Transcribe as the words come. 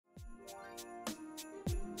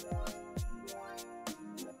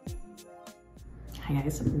Hi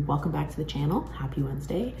guys, welcome back to the channel. Happy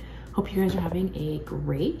Wednesday. Hope you guys are having a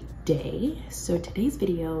great day. So today's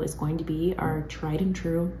video is going to be our tried and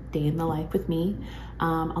true day in the life with me.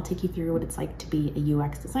 I'll take you through what it's like to be a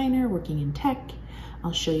UX designer working in tech.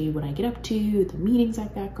 I'll show you what I get up to, the meetings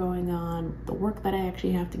I've got going on, the work that I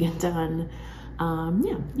actually have to get done.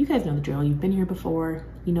 Yeah, you guys know the drill. You've been here before,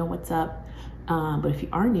 you know what's up. But if you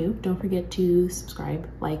are new, don't forget to subscribe,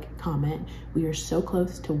 like, comment. We are so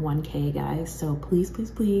close to 1K, guys. So please, please,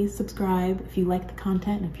 please subscribe if you like the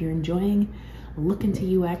content and if you're enjoying look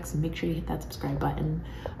into UX, make sure you hit that subscribe button.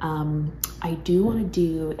 I do want to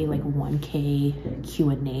do a 1K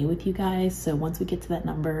Q&A with you guys. So once we get to that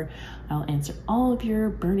number, I'll answer all of your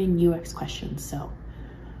burning UX questions. So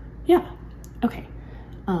yeah, okay.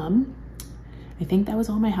 I think that was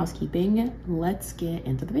all my housekeeping. Let's get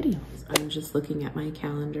into the video. I'm just looking at my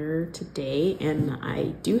calendar today and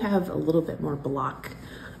I do have a little bit more block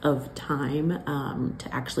of time to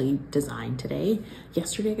actually design today.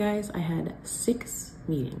 Yesterday, guys, I had six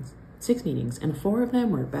meetings, and 4 of them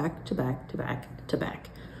were back to back to back to back.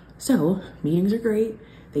 So meetings are great.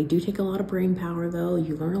 They do take a lot of brain power though.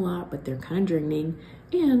 You learn a lot, but they're kind of draining.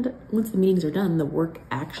 And once the meetings are done, the work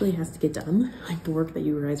actually has to get done. Like the work that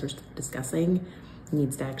you guys are discussing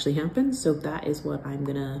needs to actually happen. So that is what I'm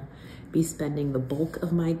gonna be spending the bulk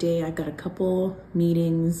of my day. I've got a couple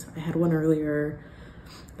meetings. I had one earlier,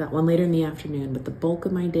 got one later in the afternoon, but the bulk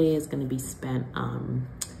of my day is gonna be spent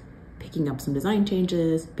picking up some design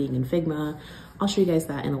changes, being in Figma. I'll show you guys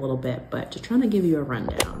that in a little bit, but just trying to give you a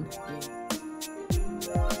rundown.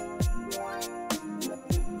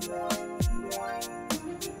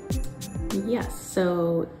 Yes,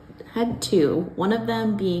 so had 2. One of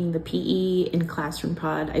them being the PE in Classroom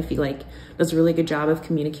Pod. I feel like does a really good job of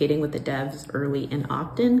communicating with the devs early and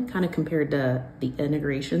often, kind of compared to the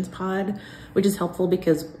integrations pod, which is helpful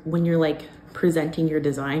because when you're presenting your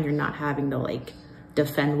design, you're not having to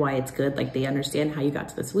defend why it's good. They understand how you got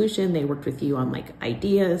to the solution. They worked with you on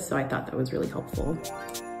ideas. So I thought that was really helpful.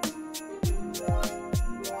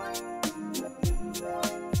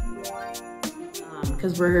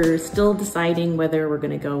 Because we're still deciding whether we're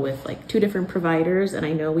gonna go with 2 different providers. And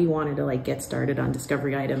I know we wanted to get started on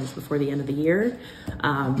discovery items before the end of the year.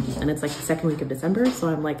 And it's the second week of December. So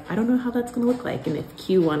I'm I don't know how that's gonna look like. And if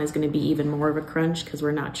Q1 is gonna be even more of a crunch because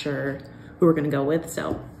we're not sure who we're gonna go with.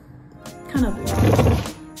 So kind of.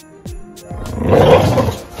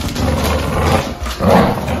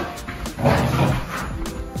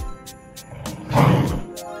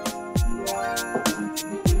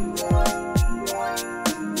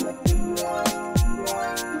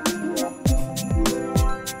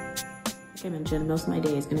 Most of my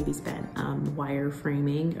day is going to be spent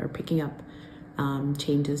wireframing or picking up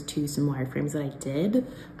changes to some wireframes that I did.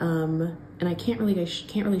 And I can't really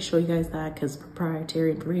show you guys that because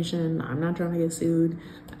proprietary information. I'm not trying to get sued.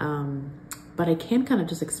 But I can kind of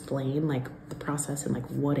just explain the process and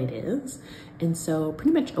what it is. And so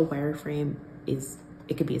pretty much a wireframe is,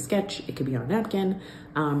 it could be a sketch, it could be on a napkin,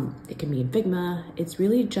 it can be in Figma. It's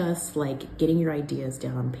really just getting your ideas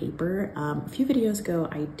down on paper. A few videos ago,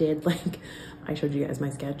 I did I showed you guys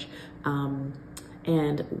my sketch.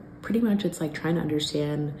 And pretty much it's trying to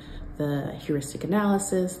understand the heuristic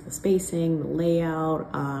analysis, the spacing, the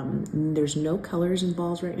layout. There's no colors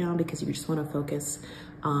involved right now because you just want to focus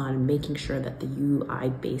on making sure that the UI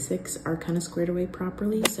basics are kind of squared away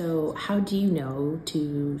properly. So how do you know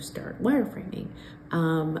to start wireframing?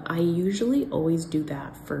 I usually always do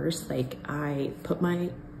that first. I put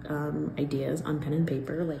my ideas on pen and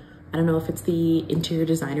paper. I don't know if it's the interior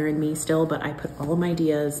designer in me still, but I put all of my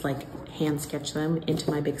ideas, hand sketch them into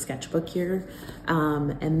my big sketchbook here.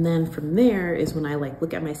 And then from there is when I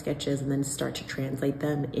look at my sketches and then start to translate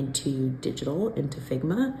them into digital, into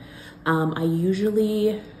Figma. I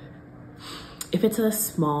usually, if it's a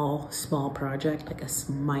small project,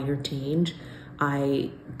 a minor change,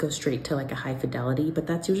 I go straight to a high fidelity, but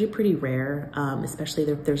that's usually pretty rare, especially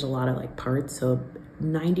if there's a lot of parts. So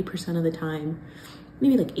 90% of the time,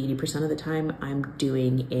 maybe 80% of the time, I'm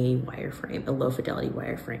doing a wireframe, a low fidelity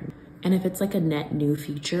wireframe. And if it's a net new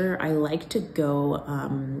feature, I like to go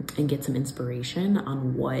and get some inspiration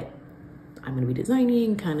on what I'm gonna be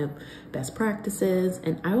designing, kind of best practices.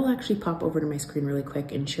 And I will actually pop over to my screen really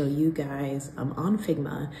quick and show you guys on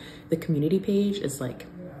Figma. The community page is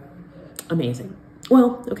amazing.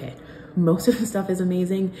 Well, okay, most of the stuff is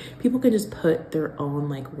amazing. People can just put their own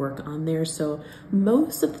work on there. So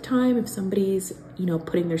most of the time, if somebody's,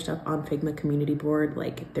 putting their stuff on Figma community board,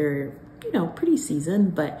 they're, pretty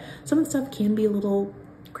seasoned, but some of the stuff can be a little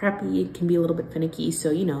crappy, it can be a little bit finicky. So,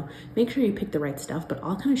 you know, make sure you pick the right stuff, but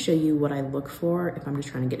I'll kind of show you what I look for if I'm just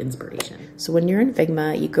trying to get inspiration. So when you're in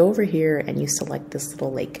Figma, you go over here and you select this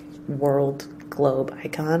little like world globe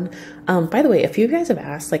icon. By the way, a few of you guys have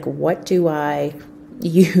asked, like, what do I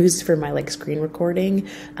use for my like screen recording?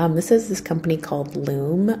 This is this company called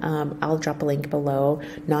Loom. I'll drop a link below.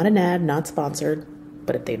 Not an ad, not sponsored,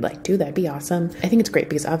 but if they'd like to, that'd be awesome. I think it's great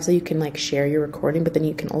because obviously you can like share your recording, but then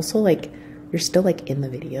you can also like, you're still like in the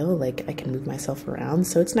video, like I can move myself around.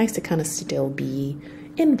 So it's nice to kind of still be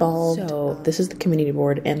involved. So this is the community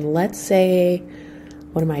board. And let's say,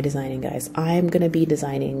 what am I designing, guys? I'm gonna be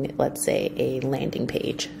designing, let's say, a landing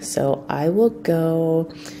page. So I will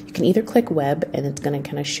go, you can either click web and it's gonna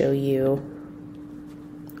kind of show you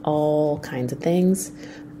all kinds of things.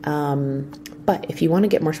 But if you want to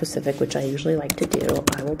get more specific, which I usually like to do,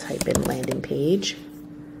 I will type in landing page.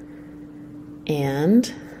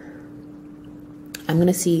 And I'm going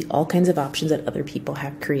to see all kinds of options that other people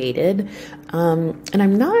have created. And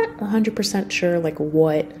I'm not 100% sure like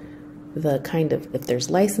what the kind of, if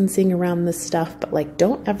there's licensing around this stuff, but like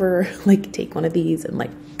don't ever like take one of these and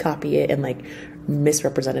like copy it and like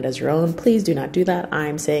misrepresent it as your own. Please do not do that.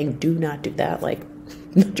 I'm saying do not do that. Like,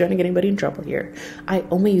 I'm not trying to get anybody in trouble here. I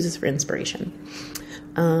only use this for inspiration.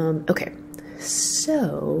 Okay,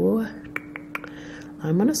 so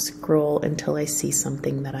I'm gonna scroll until I see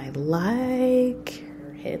something that I like.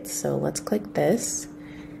 So let's click this.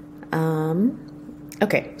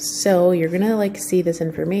 Okay, so you're gonna like see this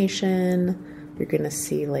information. You're gonna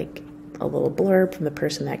see like a little blurb from the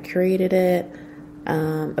person that created it.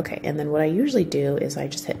 Okay, and then what I usually do is I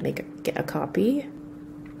just hit get a copy.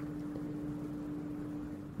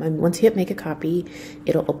 And once you hit make a copy,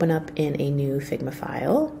 it'll open up in a new Figma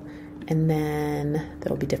file. And then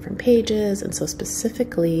there'll be different pages. And so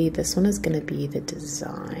specifically, this one is going to be the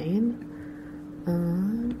design.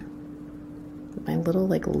 My little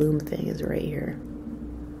like loom thing is right here.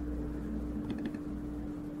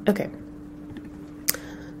 Okay.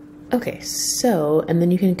 Okay, so, and then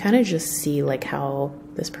you can kind of just see like how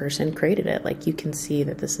this person created it. Like you can see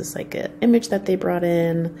that this is like an image that they brought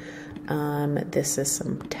in. This is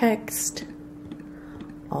some text,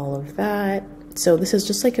 all of that. So this is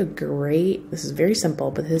just like this is very simple,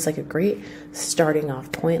 but this is like a great starting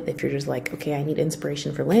off point if you're just like, okay, I need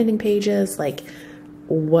inspiration for landing pages. Like,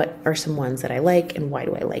 what are some ones that I like and why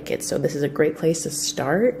do I like it? So this is a great place to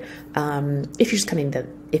start if you're just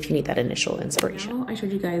if you need that initial inspiration. Now I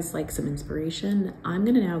showed you guys like some inspiration. I'm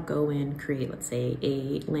gonna now go and create, let's say,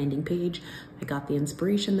 a landing page. I got the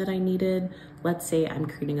inspiration that I needed. Let's say I'm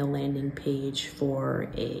creating a landing page for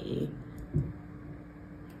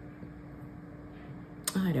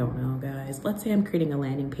I don't know, guys. Let's say I'm creating a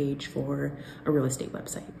landing page for a real estate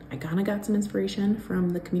website. I kind of got some inspiration from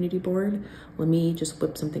the community board. Let me just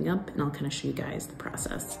whip something up and I'll kind of show you guys the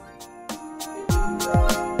process.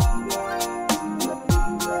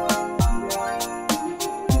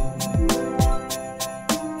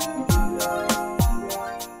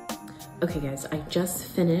 Okay guys, I just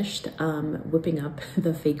finished whipping up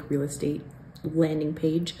the fake real estate landing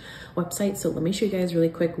page website. So let me show you guys really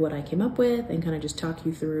quick what I came up with and kind of just talk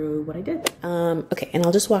you through what I did. Okay, and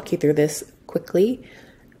I'll just walk you through this quickly.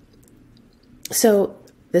 So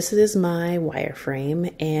this is my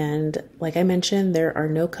wireframe, and like I mentioned, there are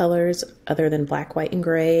no colors other than black, white, and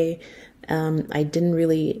gray. I didn't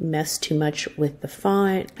really mess too much with the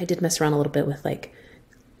font. I did mess around a little bit with like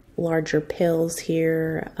larger pills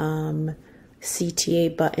here,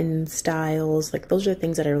 CTA button styles, like those are the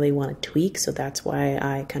things that I really want to tweak. So that's why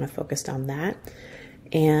I kind of focused on that.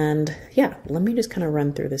 And yeah, let me just kind of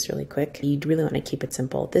run through this really quick. You really want to keep it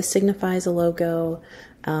simple. This signifies a logo.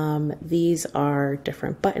 These are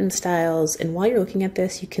different button styles. And while you're looking at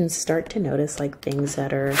this, you can start to notice like things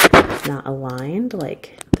that are not aligned,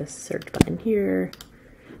 like this search button here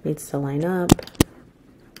needs to line up.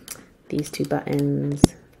 These two buttons,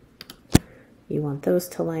 you want those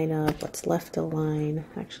to line up. Let's left align.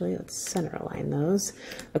 Actually, let's center align those.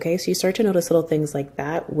 Okay, so you start to notice little things like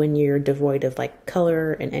that when you're devoid of like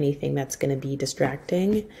color and anything that's going to be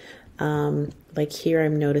distracting. Like here,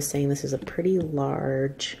 I'm noticing this is a pretty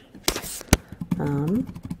large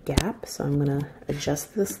gap. So I'm going to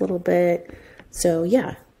adjust this a little bit. So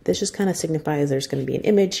yeah, this just kind of signifies there's going to be an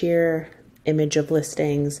image here, image of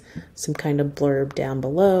listings, some kind of blurb down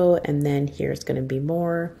below, and then here's going to be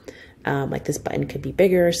more. Like this button could be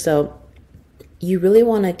bigger. So you really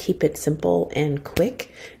want to keep it simple and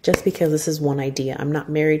quick, just because this is one idea. I'm not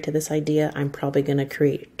married to this idea. I'm probably going to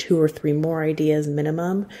create 2 or 3 more ideas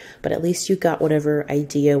minimum, but at least you got whatever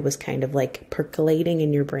idea was kind of like percolating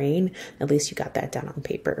in your brain. At least you got that down on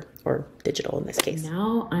paper, or digital in this case.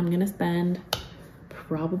 Now I'm going to spend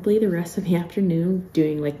probably the rest of the afternoon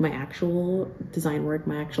doing like my actual design work,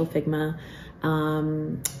 my actual Figma.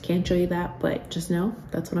 Can't show you that, but just know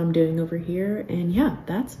that's what I'm doing over here. And yeah,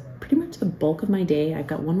 that's pretty much the bulk of my day. I've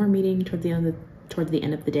got one more meeting towards the end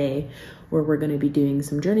of the day where we're going to be doing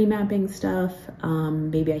some journey mapping stuff.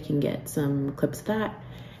 Maybe I can get some clips of that.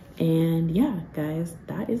 And yeah, guys,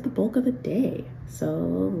 that is the bulk of the day. So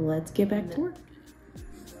let's get back to work.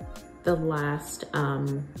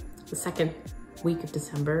 The second week of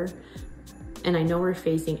December, and I know we're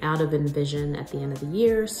phasing out of Envision at the end of the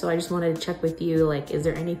year, so I just wanted to check with you, like, is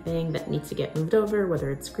there anything that needs to get moved over, whether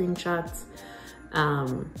it's screenshots,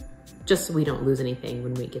 just so we don't lose anything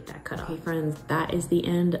when we get that cut off. Okay, friends, that is the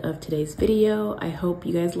end of today's video. I hope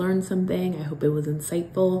you guys learned something. I hope it was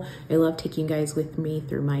insightful. I love taking you guys with me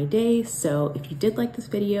through my day. So if you did like this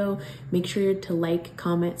video, make sure to like,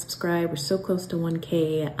 comment, subscribe. We're so close to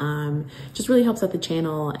 1K. Just really helps out the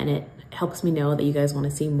channel, and it helps me know that you guys want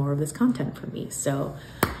to see more of this content from me. So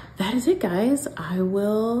that is it, guys. I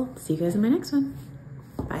will see you guys in my next one.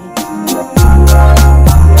 Bye.